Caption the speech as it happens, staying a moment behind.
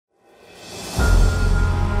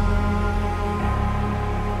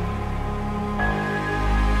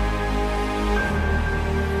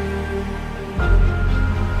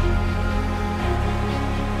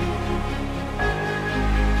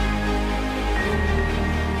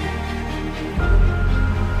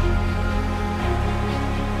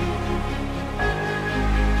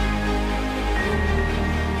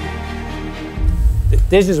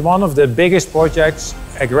This is one of the biggest projects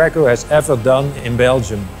Aggreko has ever done in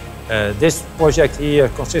Belgium. This project here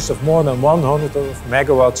consists of more than 100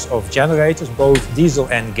 megawatts of generators, both diesel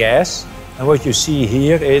and gas. And what you see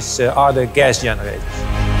here are the gas generators.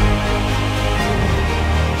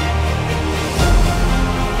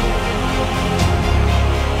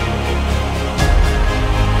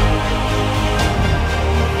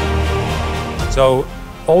 So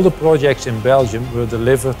all the projects in Belgium were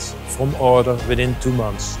delivered from order within 2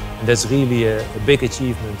 months. And that's really a big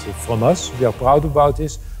achievement from us. We are proud about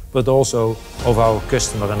this, but also of our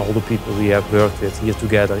customer and all the people we have worked with here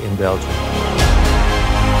together in Belgium.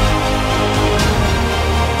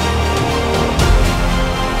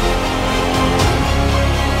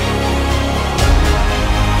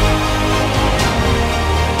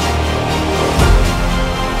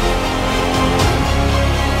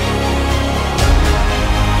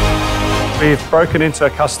 We've broken into a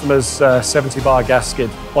customer's 70-bar gas skid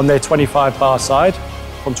on their 25-bar side.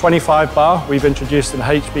 From 25 bar, we've introduced an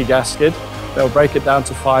HB gas skid. They'll break it down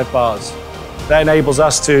to 5 bars. That enables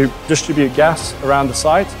us to distribute gas around the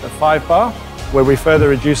site at 5 bar, where we further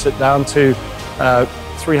reduce it down to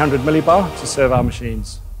 300 millibar to serve our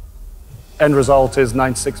machines. End result is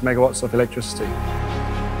 96 megawatts of electricity.